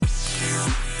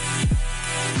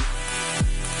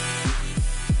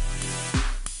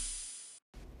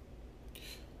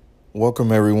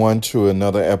Welcome, everyone, to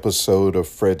another episode of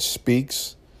Fred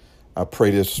Speaks. I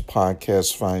pray this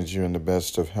podcast finds you in the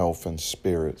best of health and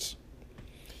spirits.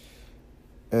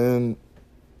 And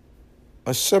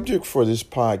a subject for this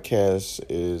podcast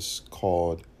is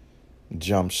called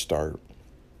Jumpstart.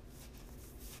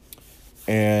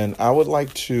 And I would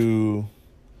like to,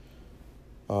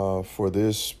 for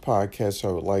this podcast,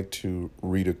 I would like to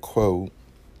read a quote.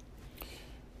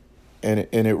 And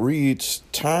it reads,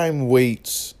 "Time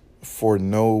waits for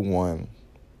no one.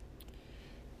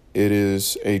 It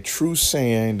is a true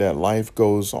saying that life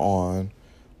goes on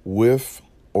with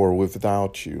or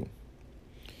without you.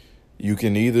 You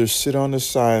can either sit on the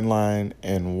sideline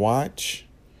and watch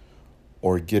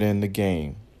or get in the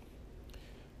game.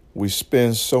 We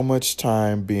spend so much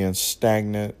time being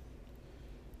stagnant,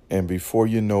 and before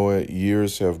you know it,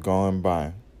 years have gone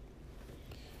by.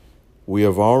 We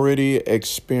have already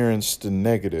experienced the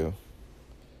negative.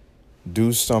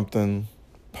 Do something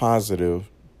positive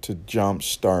to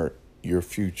jumpstart your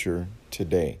future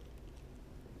today."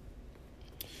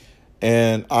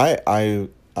 And I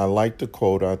like the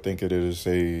quote. I think it is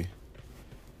a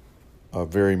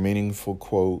very meaningful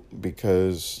quote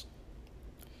because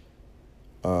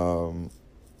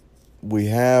we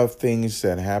have things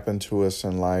that happen to us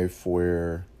in life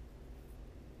where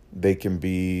they can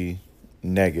be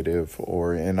negative,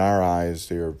 or in our eyes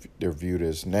they're viewed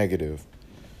as negative.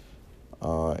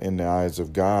 In the eyes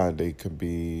of God, they could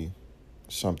be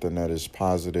something that is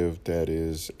positive, that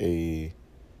is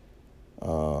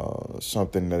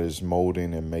something that is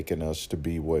molding and making us to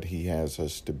be what He has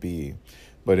us to be.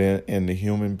 But in the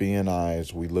human being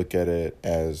eyes, we look at it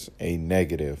as a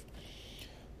negative.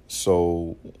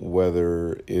 So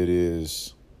whether it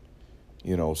is,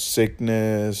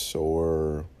 sickness,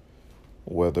 or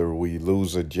whether we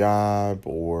lose a job,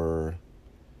 or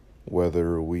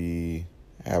whether we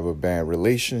have a bad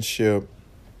relationship,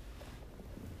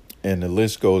 and the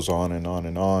list goes on and on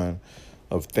and on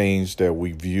of things that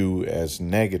we view as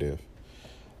negative.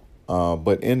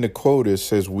 But in the quote, it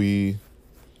says we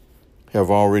have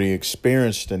already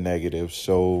experienced the negative.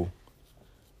 So,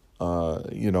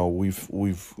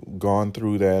 we've gone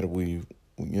through that.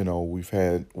 We've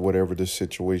had whatever the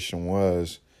situation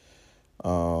was,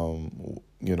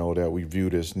 that we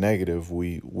viewed as negative.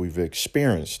 We've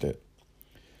experienced it.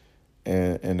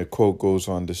 And the quote goes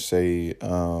on to say,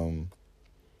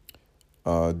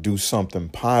 do something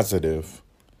positive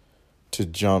to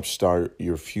jumpstart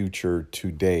your future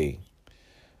today.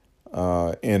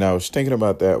 And I was thinking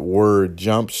about that word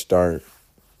jumpstart,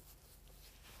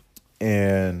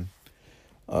 and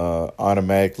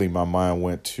automatically my mind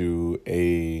went to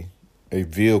a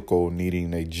vehicle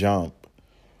needing a jump,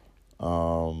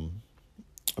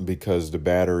 because the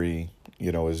battery,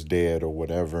 is dead or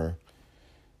whatever.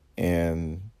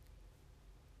 And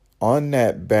on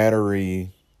the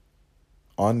battery,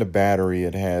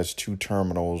 it has two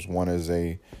terminals. One is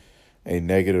a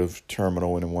negative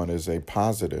terminal and one is a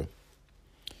positive.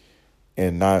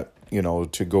 And not,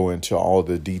 to go into all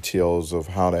the details of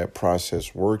how that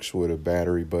process works with a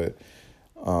battery, but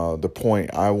the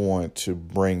point I want to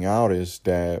bring out is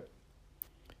that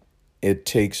it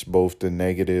takes both the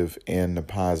negative and the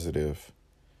positive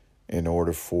in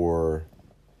order for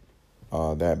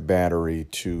that battery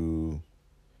to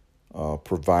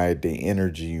provide the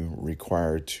energy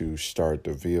required to start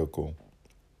the vehicle.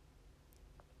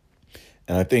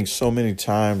 And I think so many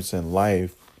times in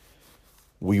life,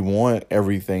 we want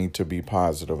everything to be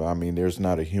positive. I mean, there's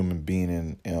not a human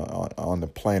being on the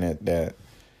planet that,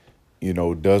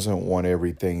 doesn't want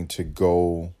everything to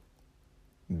go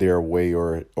their way,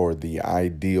 or the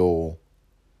ideal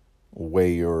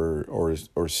way, or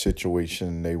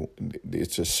situation.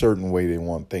 It's a certain way they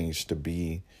want things to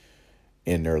be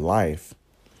in their life,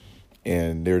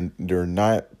 and they're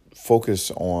not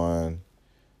focused on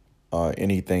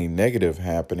anything negative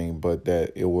happening, but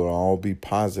that it will all be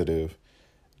positive,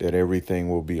 that everything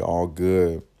will be all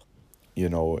good,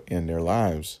 in their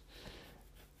lives.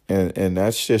 And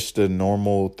that's just the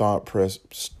normal thought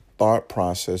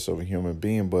process of a human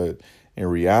being. But in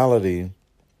reality,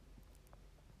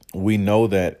 we know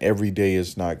that every day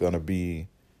is not going to be,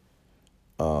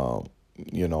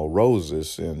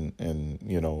 roses,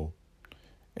 and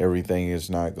everything is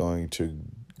not going to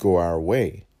go our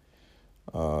way.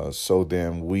 So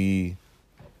then we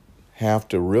have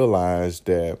to realize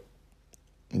that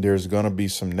there's going to be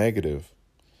some negative.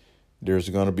 There's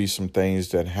going to be some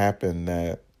things that happen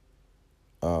that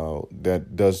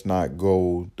does not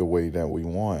go the way that we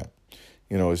want.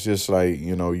 It's just like,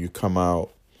 you come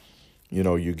out,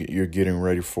 you're getting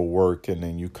ready for work, and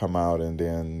then you come out, and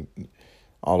then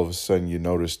all of a sudden you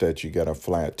notice that you got a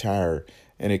flat tire,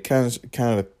 and it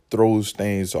kind of throws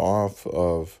things off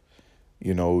of,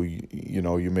 you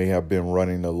may have been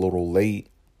running a little late.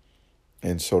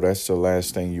 And so that's the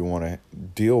last thing you want to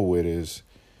deal with is,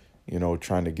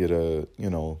 trying to get a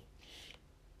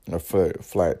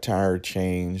flat tire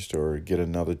changed or get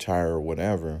another tire or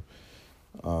whatever.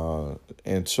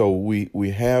 And so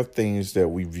we have things that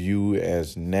we view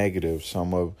as negative.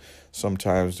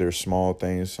 Sometimes they're small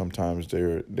things, sometimes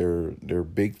they're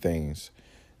big things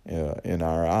in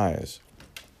our eyes.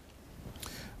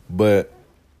 But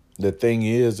the thing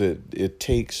is, it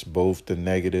takes both the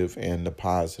negative and the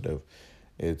positive.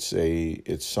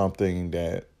 It's something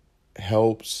that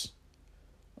helps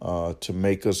to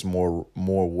make us more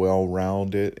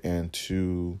well-rounded, and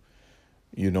to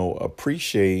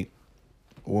appreciate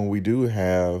when we do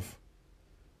have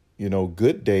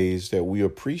good days, that we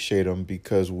appreciate them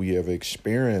because we have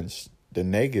experienced the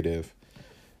negative,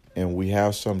 and we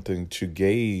have something to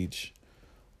gauge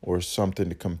or something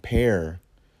to compare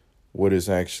what is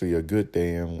actually a good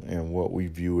day and what we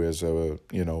view as a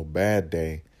bad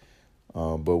day.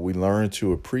 But we learn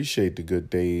to appreciate the good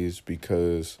days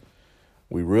because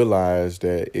we realize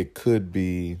that it could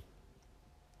be,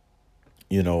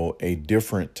 a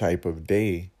different type of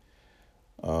day.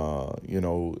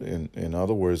 In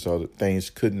other words, other things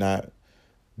could not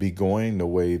be going the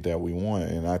way that we want.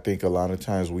 And I think a lot of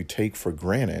times we take for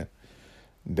granted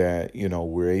that,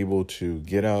 we're able to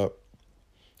get up,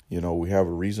 we have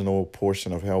a reasonable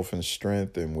portion of health and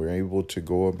strength, and we're able to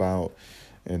go about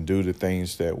and do the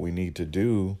things that we need to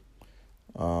do,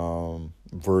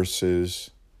 versus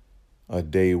a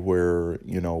day where,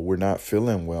 we're not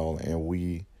feeling well and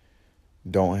we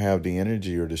don't have the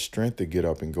energy or the strength to get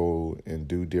up and go and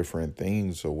do different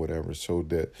things or whatever. So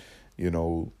that,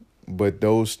 but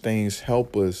those things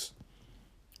help us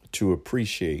to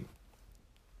appreciate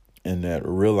and that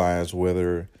realize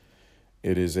whether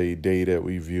it is a day that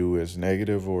we view as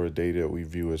negative or a day that we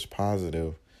view as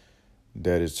positive,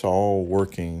 that it's all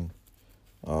working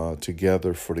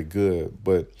together for the good.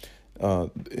 But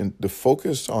in the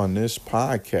focus on this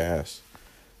podcast,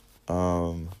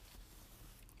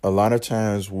 a lot of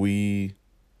times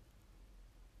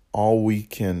all we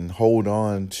can hold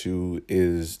on to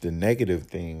is the negative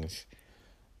things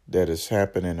that has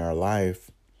happened in our life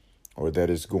or that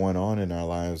is going on in our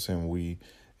lives, and we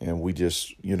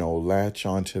just latch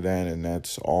onto that, and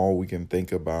that's all we can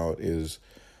think about is,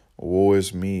 woe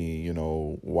is me,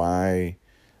 why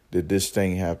did this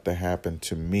thing have to happen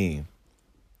to me?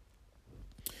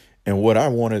 And what I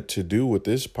wanted to do with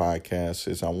this podcast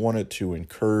is I wanted to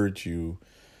encourage you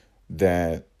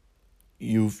that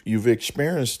you've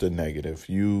experienced the negative.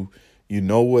 You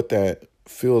know what that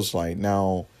feels like.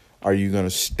 Now, are you going to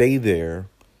stay there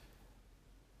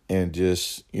and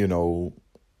just, be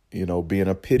in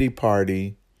a pity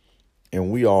party?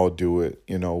 And we all do it,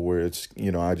 where it's,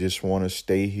 I just want to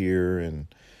stay here and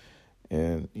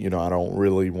I don't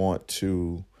really want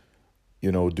to,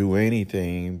 do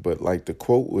anything. But like the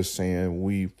quote was saying,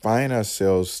 we find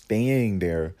ourselves staying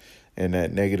there in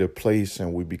that negative place,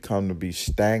 and we become to be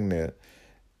stagnant.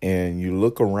 And you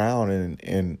look around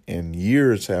and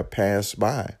years have passed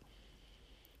by,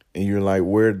 and you're like,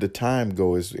 where'd the time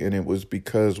go? And it was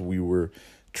because we were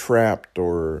trapped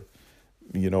or,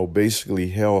 basically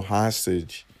held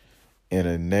hostage in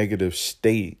a negative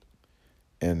state.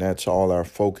 And that's all our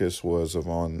focus was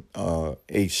on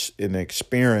an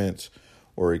experience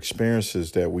or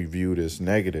experiences that we viewed as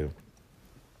negative.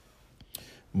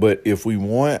 But if we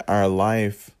want our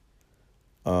life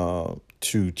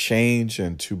to change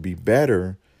and to be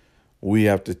better, we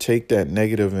have to take that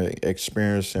negative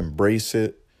experience, embrace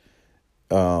it,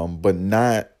 but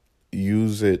not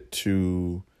use it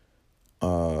to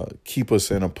keep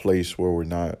us in a place where we're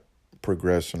not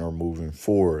progressing or moving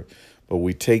forward. But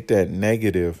we take that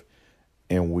negative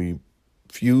and we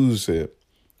fuse it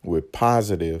with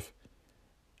positive.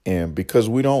 And because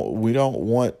we don't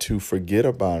want to forget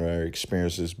about our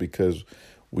experiences, because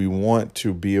we want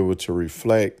to be able to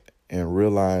reflect and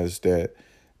realize that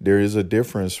there is a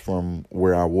difference from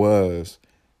where I was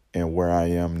and where I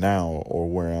am now or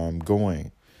where I'm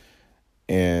going.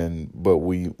 But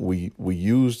we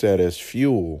use that as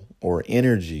fuel or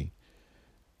energy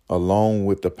along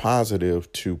with the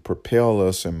positive to propel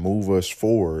us and move us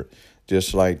forward.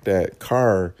 Just like that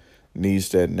car needs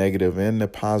that negative and the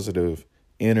positive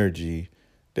energy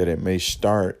that it may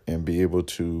start and be able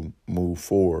to move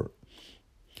forward.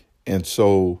 And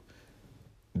so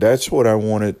that's what I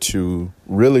wanted to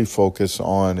really focus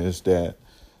on, is that,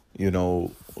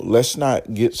 let's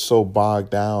not get so bogged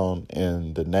down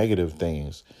in the negative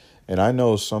things. And I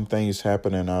know some things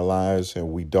happen in our lives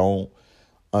and we don't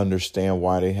understand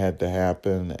why they had to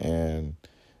happen, and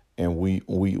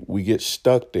we get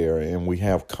stuck there, and we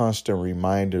have constant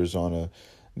reminders on a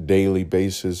daily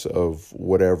basis of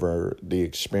whatever the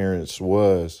experience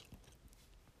was.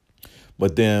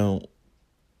 But then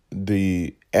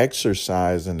the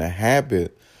exercise and the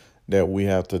habit that we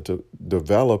have to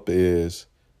develop is,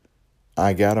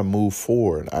 I got to move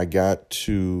forward. I got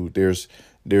to, there's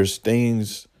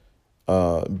things,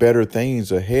 better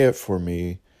things ahead for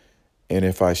me. And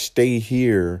if I stay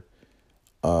here,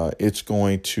 it's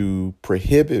going to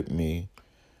prohibit me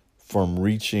from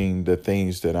reaching the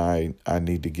things that I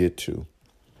need to get to.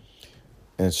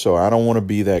 And so I don't want to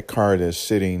be that car that's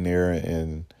sitting there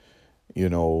and,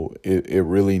 it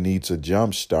really needs a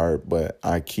jump start, but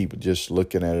I keep just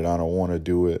looking at it. I don't want to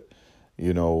do it,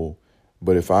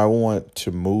 But if I want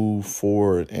to move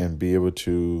forward and be able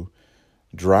to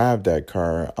drive that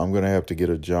car, I'm going to have to get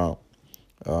a jump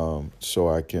so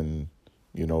I can,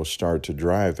 start to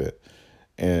drive it.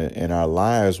 And in our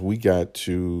lives, we got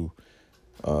to,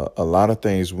 a lot of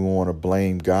things we want to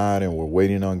blame God and we're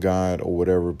waiting on God or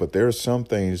whatever, but there are some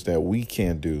things that we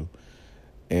can't do.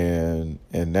 And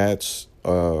that's,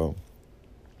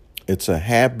 it's a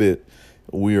habit.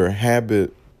 We are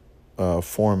habit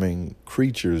forming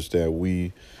creatures, that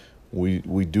we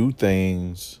do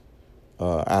things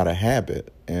out of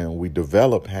habit, and we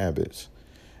develop habits.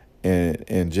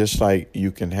 And just like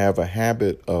you can have a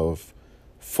habit of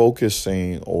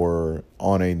focusing or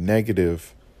on a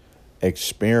negative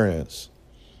experience,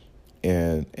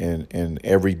 and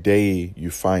every day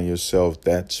you find yourself,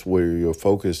 that's where your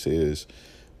focus is,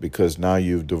 because now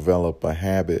you've developed a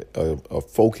habit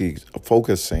of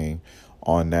focusing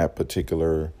on that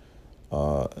particular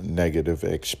negative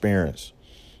experience.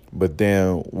 But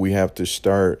then we have to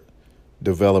start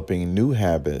developing new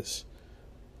habits,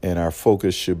 and our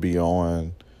focus should be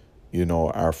on,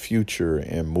 our future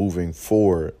and moving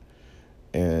forward.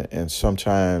 And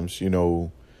sometimes, we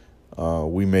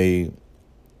may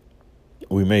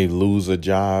lose a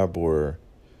job, or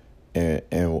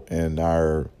and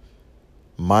our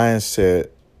mindset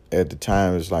at the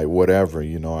time is like, whatever,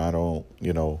 I don't,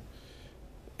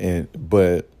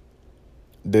 but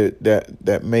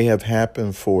that may have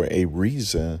happened for a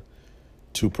reason,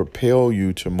 to propel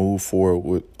you to move forward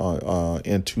with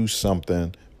into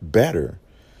something better.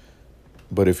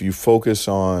 But if you focus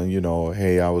on,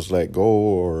 hey, I was let go,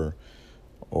 or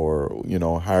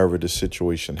however the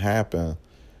situation happened,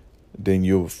 then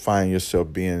you'll find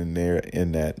yourself being there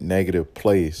in that negative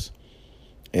place.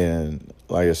 And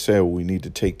like I said, we need to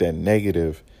take that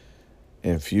negative,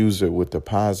 infuse it with the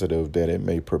positive, that it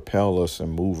may propel us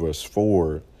and move us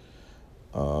forward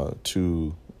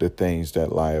to the things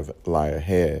that lie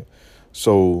ahead.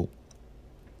 So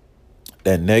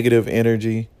that negative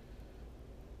energy,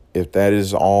 if that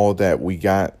is all that we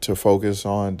got to focus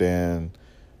on, then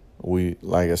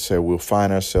like I said, we'll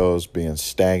find ourselves being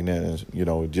stagnant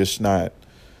and, just not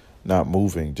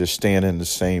moving, just staying in the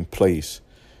same place.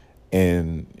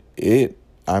 And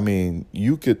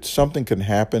something can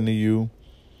happen to you,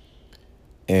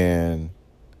 and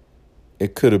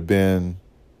it could have been,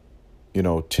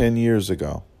 10 years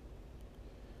ago.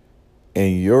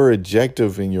 And your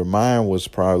objective in your mind was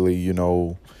probably,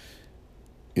 I'm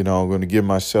going to give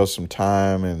myself some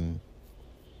time.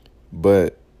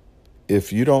 But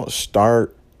if you don't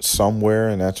start somewhere,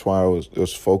 and that's why I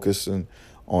was focusing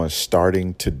on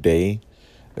starting today.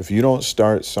 If you don't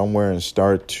start somewhere and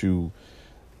start to,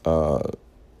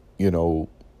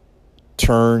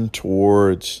 turn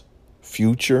towards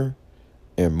future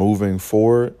and moving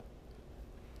forward,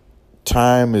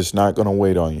 time is not going to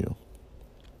wait on you.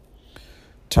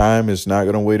 Time is not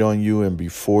going to wait on you. And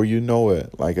before you know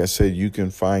it, like I said, you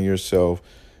can find yourself,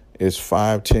 it's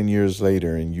 5-10 years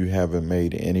later, and you haven't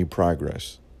made any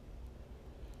progress.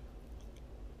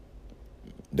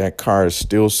 That car is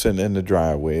still sitting in the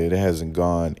driveway. It hasn't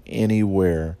gone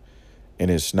anywhere,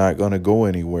 and it's not going to go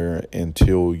anywhere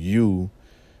until you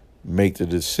make the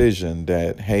decision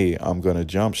that, hey, I'm going to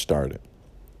jumpstart it.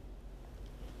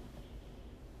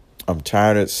 I'm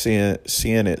tired of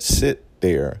seeing it sit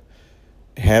there.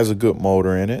 It has a good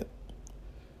motor in it.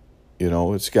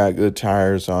 It's got good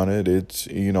tires on it. It's,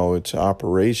 it's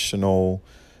operational.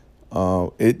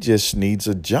 It just needs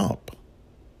a jump.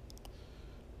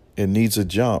 It needs a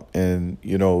jump. And,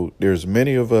 there's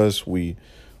many of us, we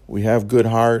have good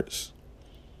hearts,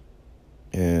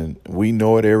 and we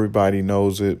know it. Everybody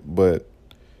knows it. But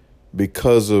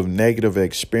because of negative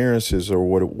experiences, or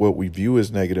what we view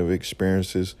as negative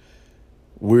experiences,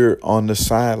 we're on the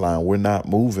sideline. We're not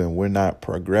moving. We're not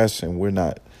progressing. We're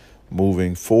not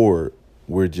moving forward.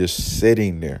 we're just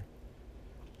sitting there.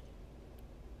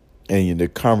 And the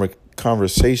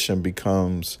conversation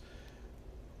becomes,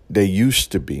 they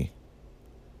used to be.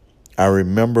 I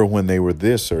remember when they were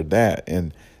this or that,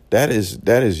 and that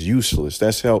is useless.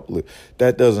 That's helpless.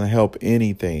 That doesn't help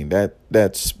anything.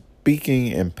 That's speaking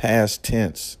in past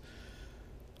tense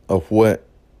of what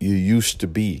you used to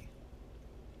be.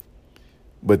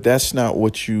 But that's not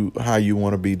how you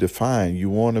want to be defined. You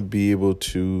want to be able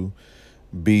to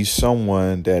be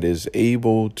someone that is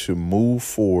able to move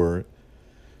forward,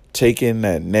 taking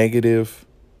that negative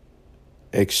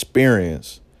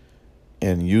experience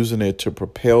and using it to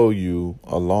propel you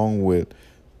along with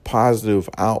positive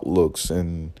outlooks.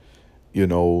 And,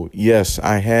 yes,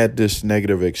 I had this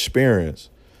negative experience,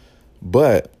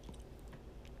 but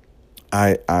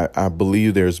I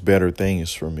believe there's better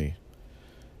things for me.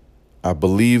 I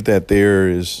believe that there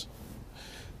is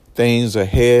things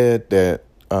ahead that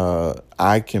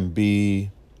I can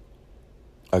be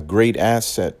a great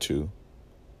asset to.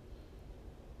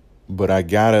 But I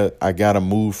gotta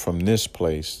move from this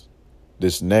place,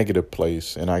 this negative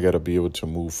place, and I gotta be able to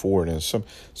move forward. And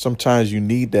sometimes you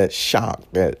need that shock,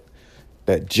 that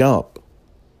jump.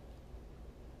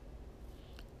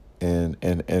 And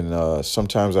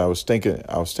sometimes I was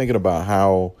thinking about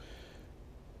how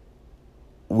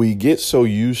we get so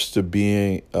used to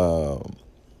being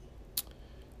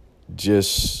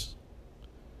just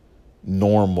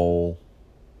normal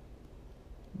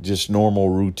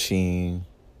routine,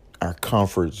 our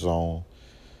comfort zone.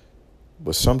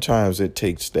 But sometimes it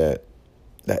takes that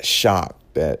shock,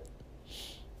 that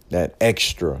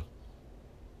extra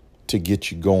to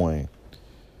get you going.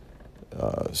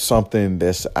 Something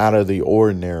that's out of the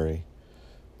ordinary.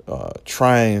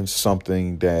 Trying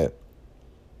something that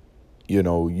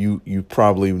you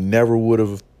probably never would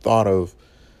have thought of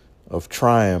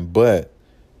trying, but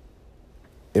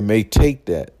it may take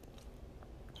that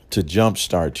to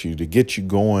jumpstart you, to get you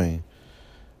going,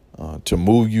 to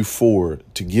move you forward,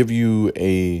 to give you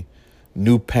a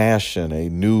new passion, a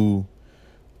new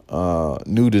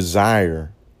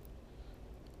desire.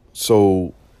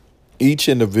 So each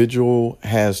individual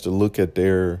has to look at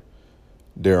their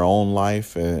own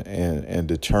life and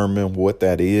determine what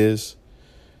that is.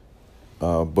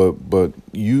 But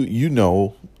you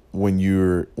know when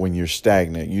you're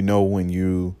stagnant, when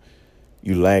you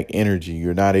lack energy,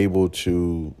 you're not able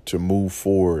to move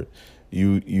forward.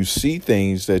 You see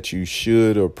things that you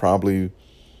should or probably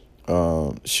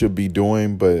should be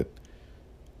doing, but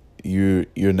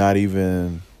you're not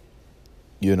even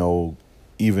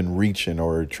even reaching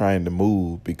or trying to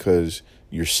move because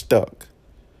you're stuck.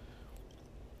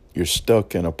 You're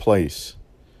stuck in a place.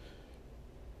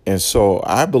 And so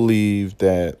I believe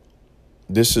that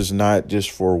this is not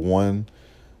just for one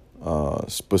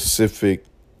specific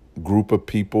group of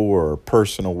people or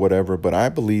person or whatever, but I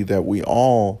believe that we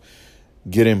all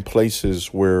get in places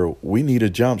where we need a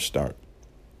jump start.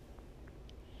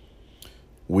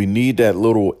 We need that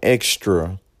little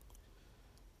extra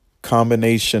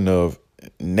combination of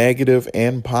negative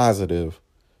and positive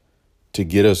to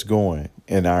get us going.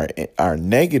 And our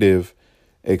negative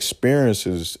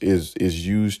experiences is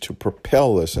used to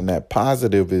propel us. And that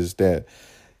positive is that,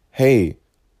 hey,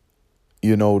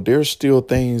 there's still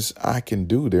things I can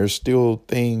do. There's still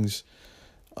things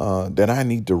that I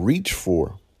need to reach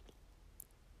for.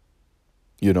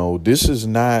 This is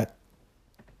not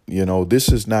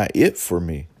it for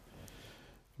me.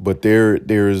 But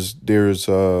there's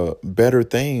better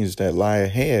things that lie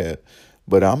ahead.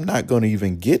 But I'm not going to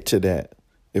even get to that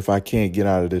if I can't get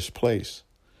out of this place.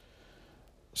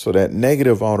 So that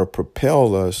negative ought to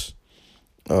propel us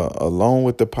along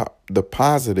with the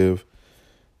positive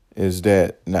is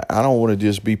that I don't want to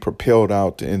just be propelled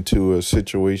out into a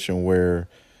situation where,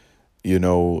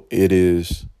 it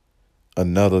is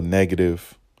another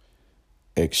negative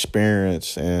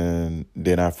experience, and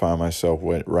then I find myself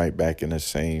right back in the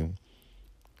same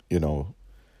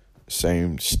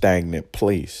stagnant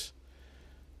place.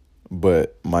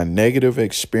 But my negative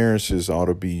experiences ought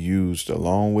to be used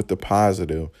along with the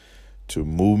positive to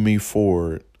move me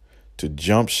forward, to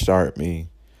jumpstart me,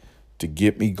 to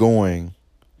get me going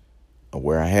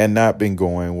where I had not been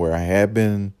going, where I had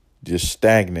been just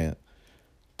stagnant,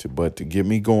 but to get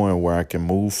me going where I can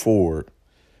move forward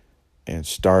and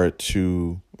start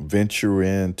to venture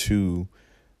into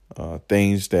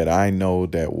things that I know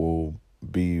that will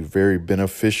be very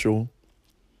beneficial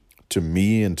to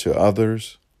me and to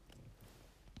others.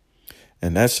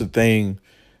 And that's the thing.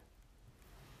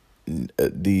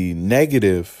 The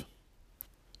negative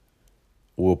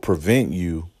will prevent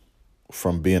you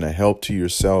from being a help to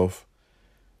yourself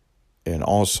and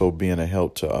also being a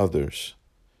help to others.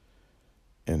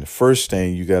 And the first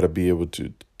thing you got to be able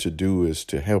to do is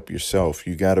to help yourself.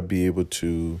 You got to be able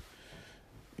to,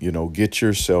 get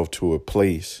yourself to a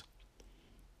place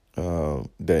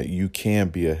that you can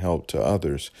be a help to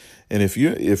others. And if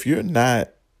you're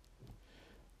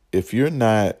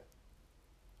not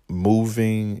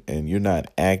moving and you're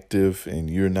not active and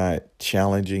you're not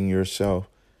challenging yourself,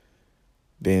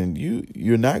 then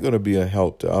you're not going to be a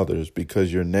help to others,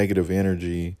 because your negative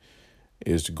energy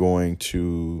is going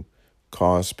to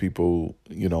cause people,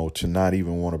 to not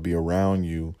even want to be around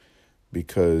you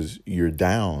because you're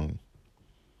down.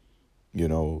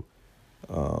 When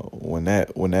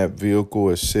that vehicle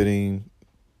is sitting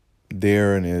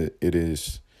there and it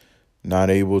is not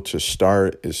able to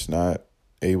start, it's not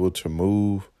able to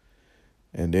move,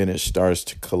 and then it starts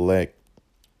to collect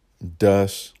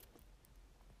dust,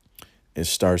 it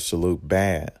starts to look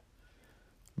bad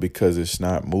because it's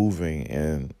not moving.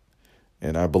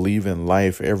 And I believe in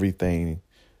life, everything,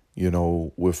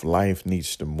 with life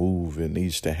needs to move. It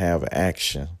needs to have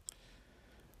action.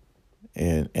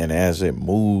 And as it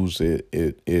moves,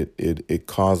 it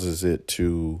causes it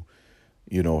to,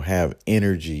 have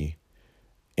energy,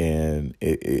 and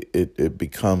it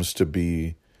becomes to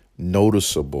be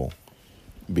noticeable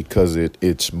because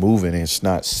it's moving. It's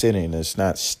not sitting. It's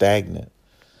not stagnant.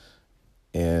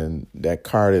 And that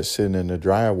car that's sitting in the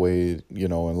driveway,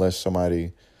 unless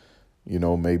somebody,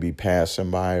 maybe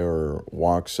passing by or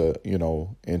walks,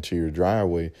 into your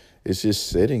driveway, it's just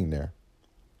sitting there.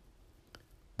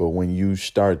 But when you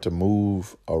start to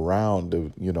move around,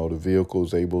 the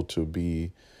vehicle's able to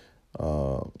be,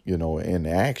 in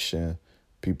action,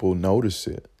 people notice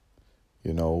it.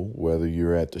 Whether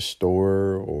you're at the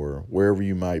store or wherever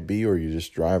you might be, or you're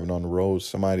just driving on the road,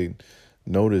 somebody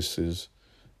notices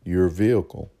your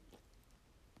vehicle.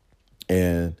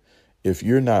 And if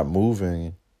you're not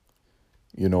moving,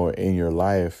 in your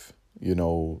life,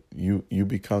 you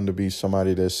become to be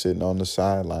somebody that's sitting on the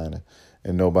sideline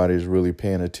and nobody's really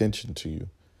paying attention to you.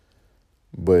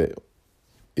 But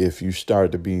if you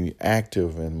start to be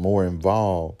active and more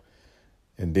involved,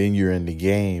 and then you're in the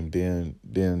game,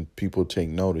 then people take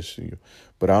notice of you.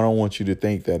 But I don't want you to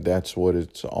think that that's what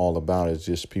it's all about. It's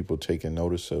just people taking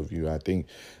notice of you. I think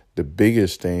the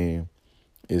biggest thing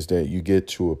is that you get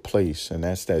to a place, and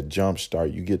that's that jump start.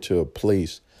 You get to a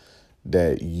place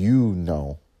that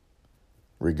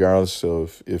regardless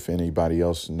of if anybody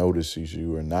else notices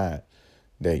you or not,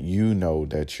 that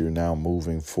that you're now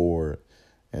moving forward,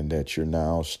 and that you're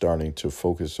now starting to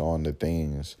focus on the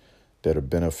things that are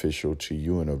beneficial to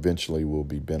you and eventually will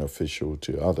be beneficial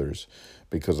to others.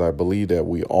 Because I believe that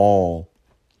we all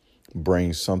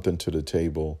bring something to the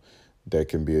table that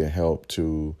can be a help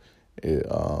to,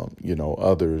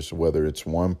 others, whether it's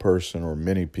one person or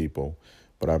many people.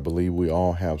 But I believe we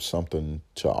all have something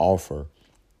to offer.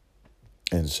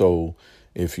 And so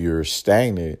if you're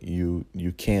stagnant, you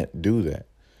can't do that.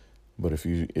 But if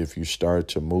you start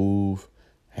to move,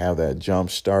 have that jump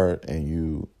start, and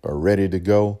you are ready to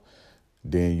go,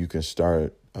 then you can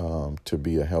start to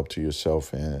be a help to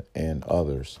yourself and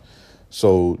others.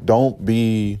 So don't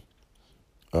be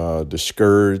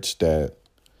discouraged that,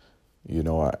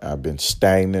 I've been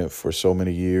stagnant for so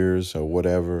many years or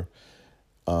whatever.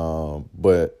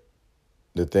 But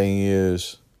the thing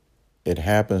is, it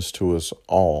happens to us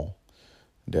all,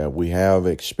 that we have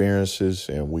experiences,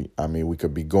 and we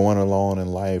could be going along in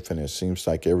life and it seems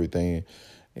like everything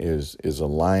is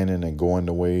aligning and going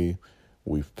the way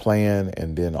we've planned,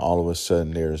 and then all of a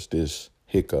sudden there's this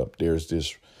hiccup, there's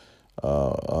this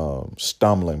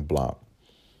stumbling block.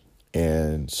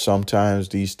 And sometimes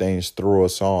these things throw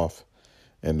us off,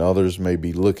 and others may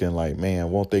be looking like,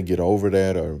 man, won't they get over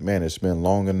that? Or, man, it's been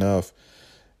long enough.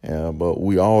 But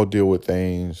we all deal with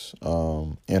things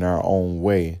in our own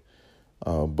way.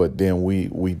 But then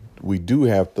we do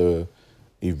have to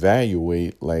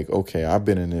evaluate, like, okay, I've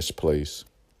been in this place.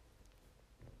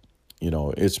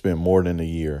 It's been more than a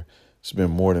year. It's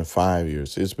been more than 5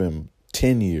 years. It's been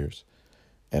 10 years,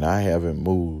 and I haven't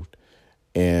moved.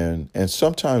 And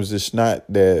sometimes it's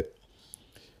not that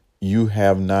you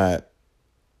have not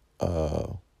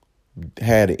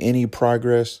had any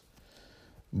progress,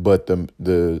 but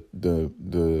the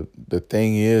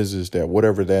thing is that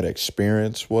whatever that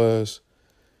experience was,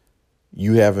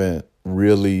 you haven't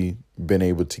really been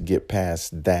able to get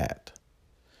past that.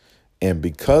 And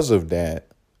because of that,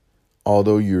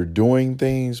 although you're doing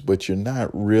things, but you're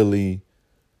not really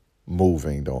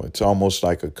moving, though. It's almost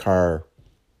like a car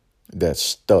that's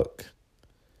stuck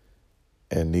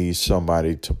and needs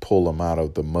somebody to pull them out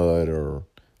of the mud or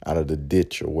out of the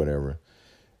ditch or whatever.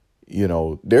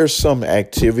 There's some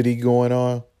activity going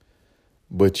on,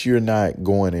 but you're not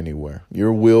going anywhere.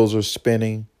 Your wheels are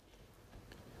spinning,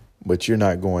 but you're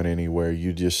not going anywhere.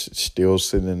 You're just still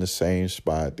sitting in the same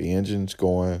spot. The engine's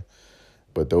going,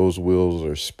 but those wheels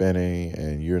are spinning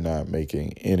and you're not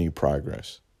making any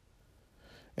progress.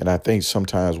 And I think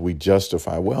sometimes we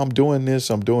justify, well, I'm doing this,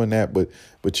 I'm doing that,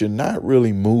 but you're not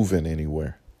really moving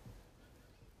anywhere.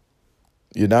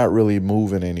 You're not really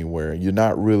moving anywhere. You're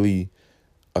not really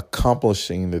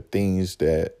accomplishing the things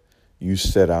that you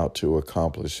set out to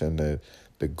accomplish, and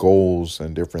the goals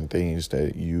and different things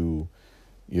that you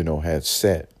had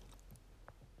set.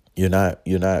 You're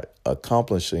not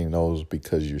accomplishing those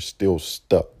because you're still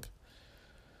stuck.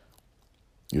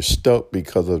 You're stuck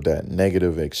because of that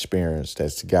negative experience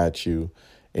that's got you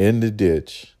in the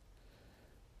ditch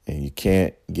and you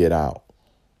can't get out.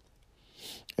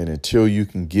 And until you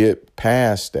can get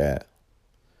past that,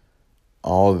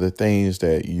 all the things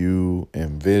that you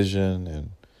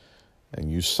envisioned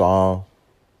and you saw,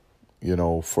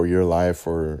 for your life,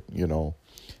 or,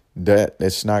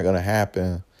 that's not going to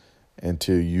happen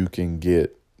until you can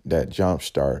get that jump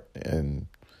start and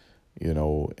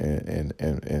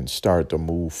and start to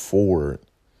move forward,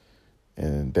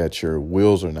 and that your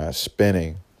wheels are not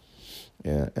spinning.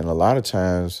 And a lot of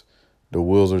times the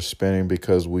wheels are spinning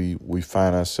because we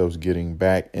find ourselves getting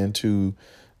back into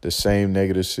the same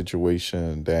negative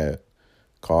situation that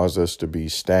caused us to be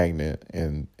stagnant.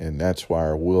 And that's why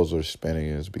our wheels are spinning,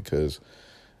 is because,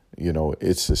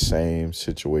 it's the same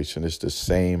situation. It's the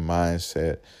same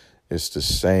mindset. It's the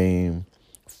same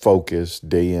focus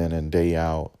day in and day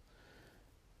out.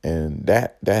 And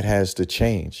that has to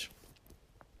change.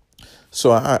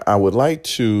 So I would like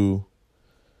to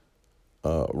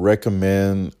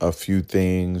recommend a few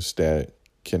things that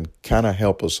can kind of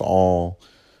help us all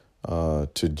to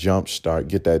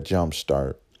get that jump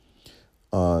start.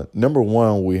 Number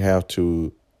one, we have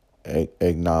to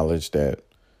acknowledge that,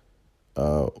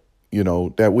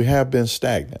 that we have been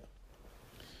stagnant.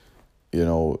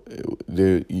 You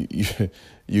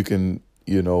can,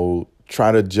 try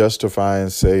to justify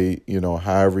and say,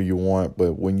 however you want,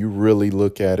 but when you really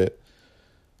look at it,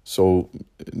 so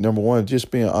number one,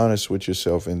 just being honest with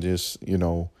yourself and just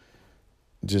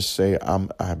say,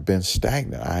 I've been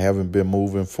stagnant. I haven't been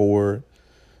moving forward.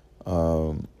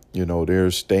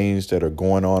 There's things that are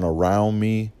going on around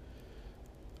me,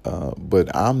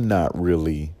 but I'm not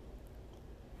really,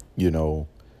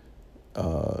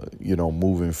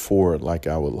 moving forward like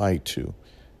I would like to.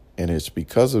 And it's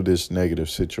because of this negative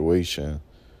situation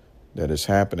that has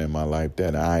happened in my life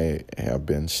that I have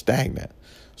been stagnant.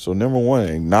 So number one,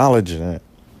 acknowledging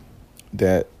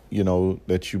that,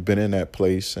 that you've been in that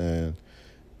place, and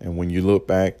when you look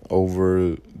back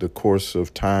over the course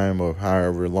of time of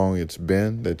however long it's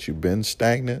been that you've been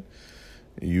stagnant,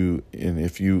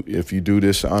 if you do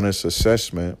this honest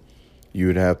assessment, you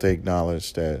would have to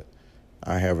acknowledge that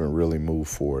I haven't really moved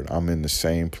forward. I'm in the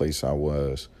same place I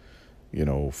was,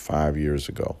 5 years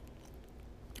ago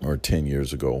or 10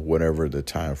 years ago, whatever the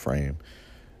time frame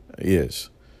is.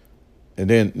 And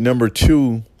then number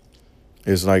two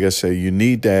is, like I say, you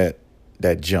need that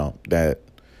jump, that,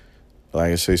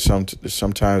 like I say,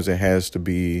 sometimes it has to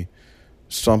be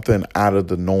something out of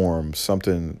the norm,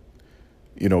 something,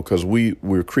 because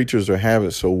we're creatures of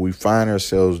habit, so we find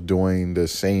ourselves doing the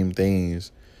same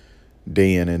things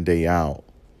day in and day out.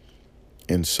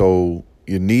 And so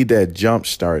you need that jump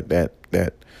start, that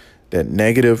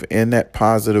negative and that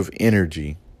positive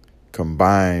energy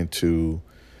combined to,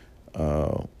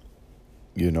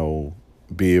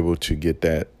 be able to get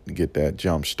that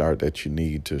jump start that you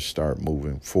need to start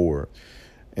moving forward.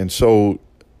 And so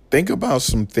think about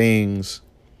some things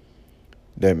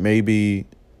that maybe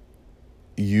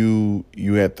you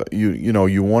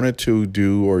wanted to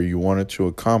do or you wanted to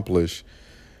accomplish,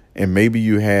 and maybe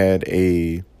you had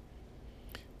the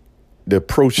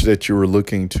approach that you were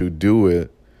looking to do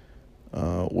it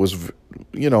was,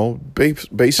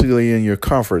 basically in your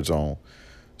comfort zone.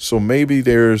 So maybe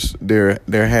there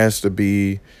has to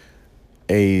be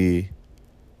a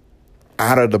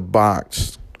out of the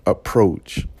box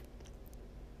approach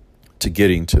to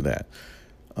getting to that.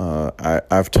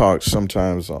 I've talked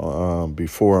sometimes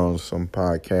before on some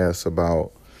podcasts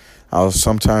about how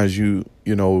sometimes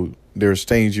there's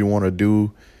things you want to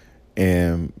do,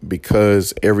 and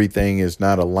because everything is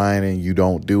not aligning, you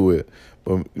don't do it.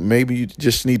 But maybe you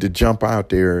just need to jump out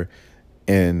there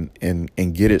and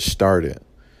get it started.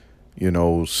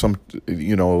 Like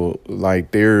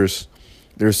there's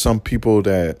some people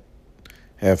that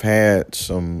have had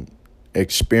some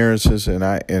experiences,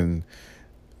 and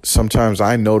sometimes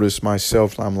I notice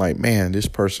myself, I'm like, man, this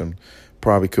person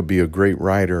probably could be a great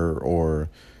writer, or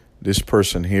this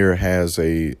person here has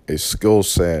a skill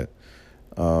set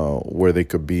where they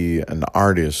could be an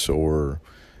artist or,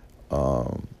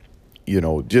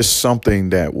 just something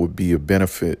that would be a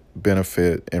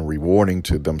benefit and rewarding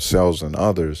to themselves and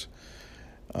others.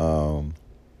 So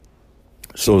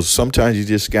sometimes you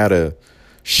just got to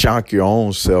shock your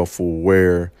own self for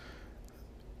where,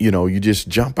 you just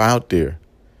jump out there.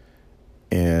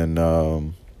 And,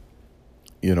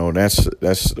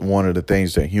 that's one of the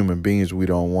things that human beings, we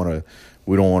don't want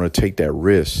to take that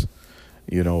risk.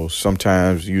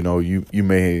 Sometimes,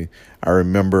 I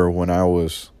remember when I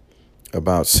was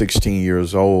about 16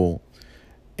 years old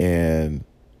and,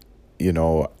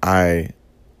 I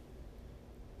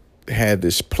had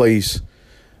this place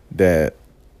that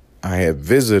I had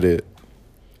visited,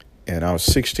 and I was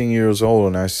 16 years old,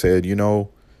 and I said,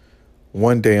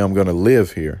 one day I'm going to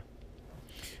live here.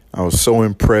 I was so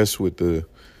impressed with the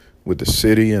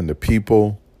city and the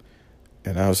people,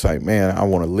 and I was like, man, I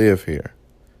want to live here.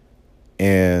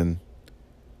 And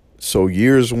so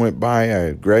years went by.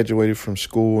 I graduated from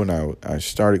school, and I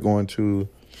started going to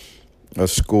a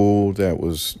school that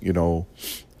was, in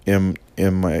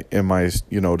my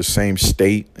the same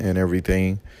state and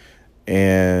everything.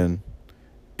 And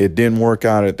it didn't work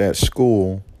out at that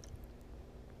school.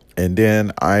 And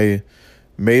then I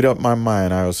made up my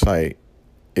mind. I was like,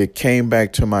 it came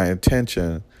back to my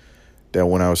attention that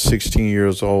when I was 16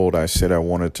 years old, I said I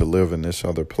wanted to live in this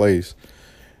other place.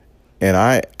 And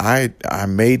I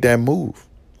made that move.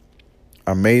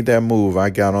 I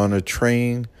got on a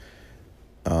train,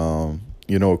 of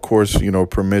course,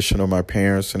 permission of my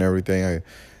parents and everything.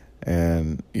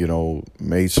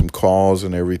 Made some calls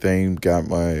and everything, got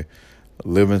my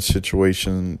living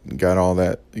situation, got all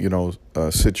that,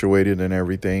 situated and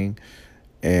everything.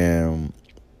 And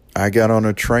I got on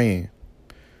a train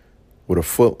with a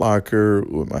Foot Locker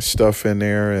with my stuff in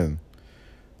there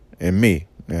and me.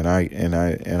 And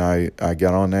I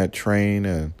got on that train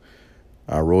and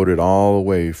I rode it all the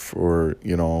way for,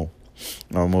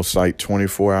 almost like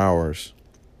 24 hours.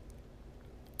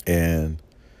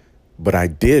 But I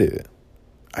did it.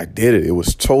 It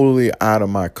was totally out of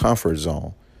my comfort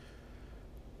zone.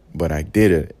 But I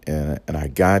did it, and I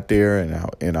got there,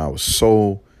 and I was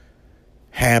so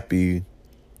happy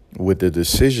with the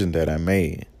decision that I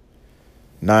made,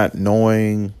 not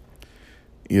knowing,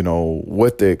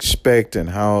 what to expect and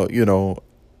how,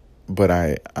 but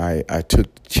I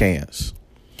took the chance.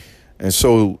 And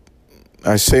so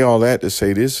I say all that to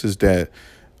say this is that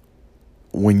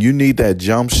when you need that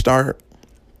jump start,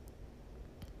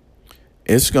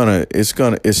 it's gonna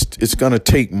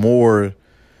take more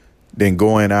than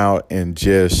going out and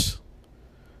just,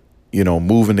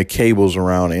 moving the cables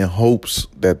around in hopes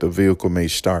that the vehicle may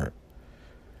start.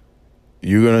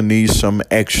 You're gonna need some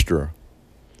extra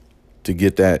to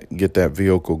get that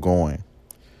vehicle going.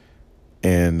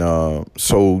 And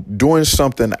so doing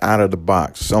something out of the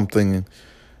box, something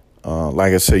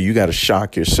like I said, you got to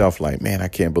shock yourself. Like, man, I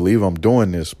can't believe I'm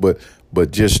doing this, but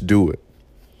just do it.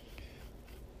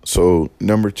 So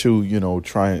number 2,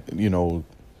 trying,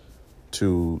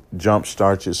 to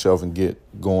jumpstart yourself and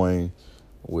get going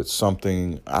with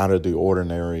something out of the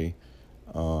ordinary,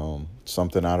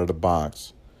 something out of the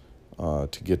box,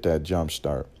 to get that jump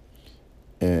start.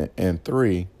 And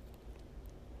 3,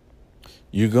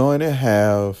 you're going to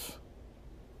have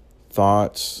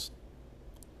thoughts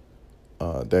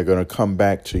that are going to come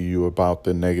back to you about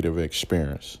the negative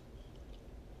experience.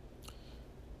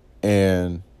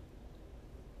 And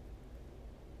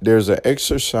there's an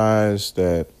exercise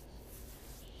that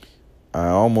I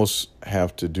almost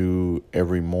have to do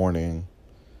every morning.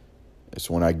 It's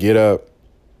when I get up,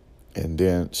 and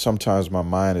then sometimes my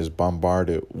mind is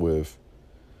bombarded with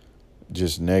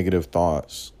just negative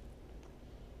thoughts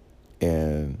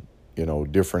and,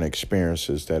 different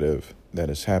experiences that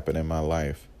has happened in my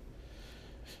life.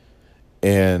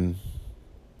 And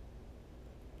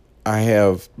I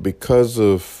have, because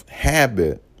of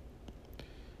habit,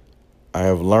 I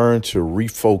have learned to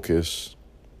refocus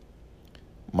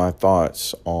my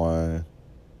thoughts on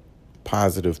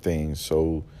positive things.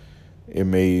 So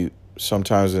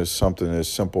sometimes it's something as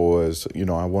simple as,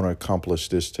 I want to accomplish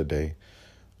this today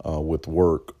with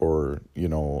work, or,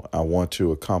 I want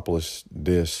to accomplish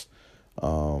this,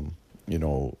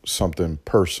 something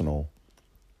personal.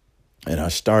 And I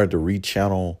started to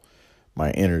rechannel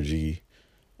my energy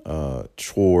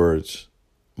towards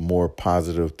more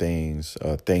positive things,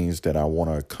 things that I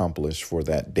want to accomplish for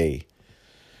that day.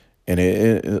 And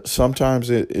it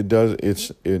sometimes it does.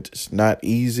 It's not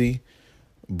easy,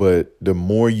 but the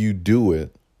more you do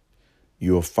it,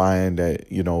 you'll find that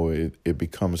it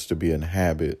becomes to be a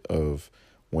habit of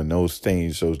when those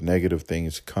negative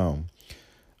things come,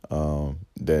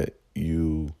 that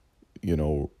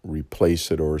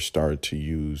replace it or start to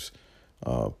use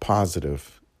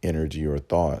positive energy or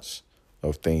thoughts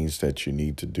of things that you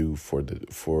need to do for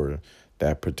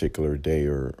that particular day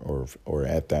or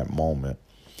at that moment.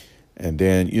 And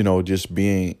then, just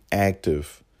being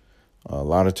active. A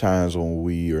lot of times when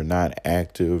we are not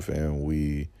active and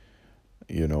we,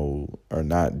 are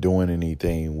not doing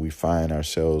anything, we find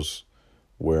ourselves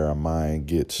where our mind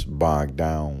gets bogged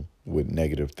down with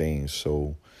negative things.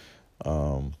 So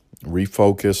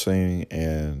refocusing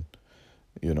and,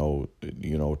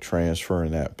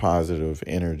 transferring that positive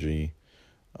energy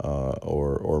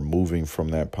or moving from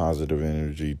that positive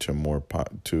energy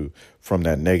to from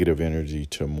that negative energy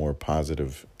to more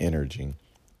positive energy.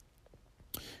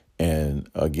 And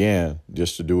again,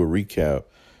 just to do a recap,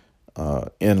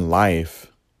 in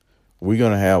life, we're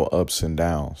going to have ups and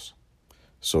downs.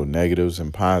 So negatives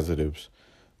and positives.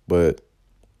 But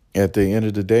at the end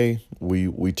of the day,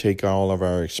 we take all of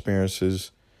our experiences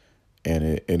and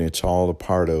it's all a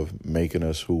part of making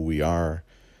us who we are.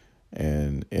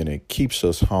 And it keeps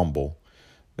us humble.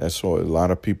 That's what a lot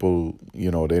of people,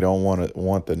 they don't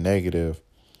want the negative,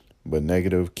 but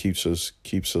negative keeps us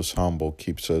humble,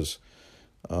 keeps us,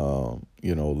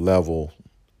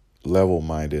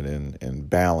 level-minded and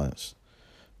balanced.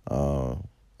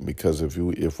 Because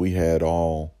if we had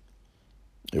all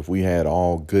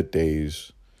good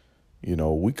days,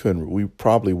 we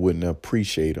probably wouldn't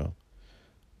appreciate them.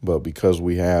 But because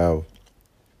we have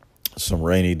some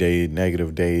rainy day,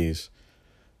 negative days,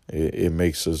 it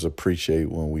makes us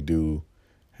appreciate when we do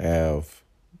have,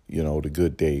 the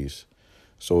good days.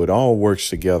 So it all works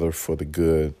together for the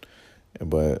good.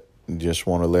 But just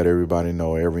want to let everybody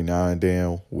know every now and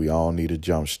then we all need a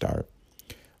jump start.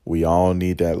 We all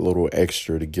need that little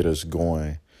extra to get us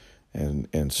going.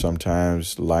 And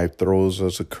sometimes life throws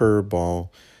us a curveball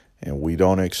and we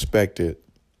don't expect it.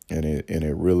 And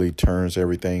it really turns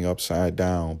everything upside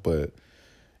down. But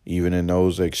even in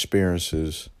those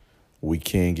experiences, we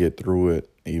can get through it,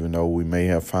 even though we may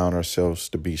have found ourselves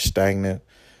to be stagnant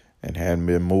and hadn't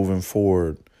been moving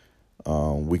forward.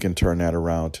 We can turn that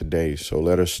around today. So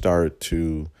let us start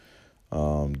to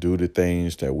do the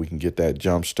things that we can get that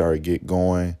jump start, get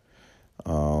going.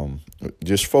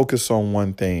 Just focus on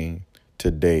one thing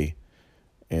today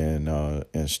and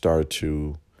start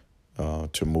to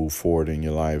move forward in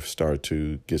your life, start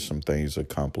to get some things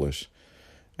accomplished.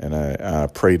 And I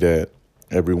pray that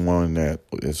everyone that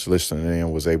is listening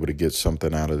in was able to get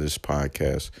something out of this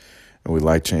podcast. And we'd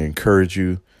like to encourage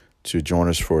you to join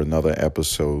us for another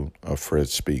episode of Fred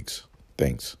Speaks.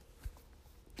 Thanks.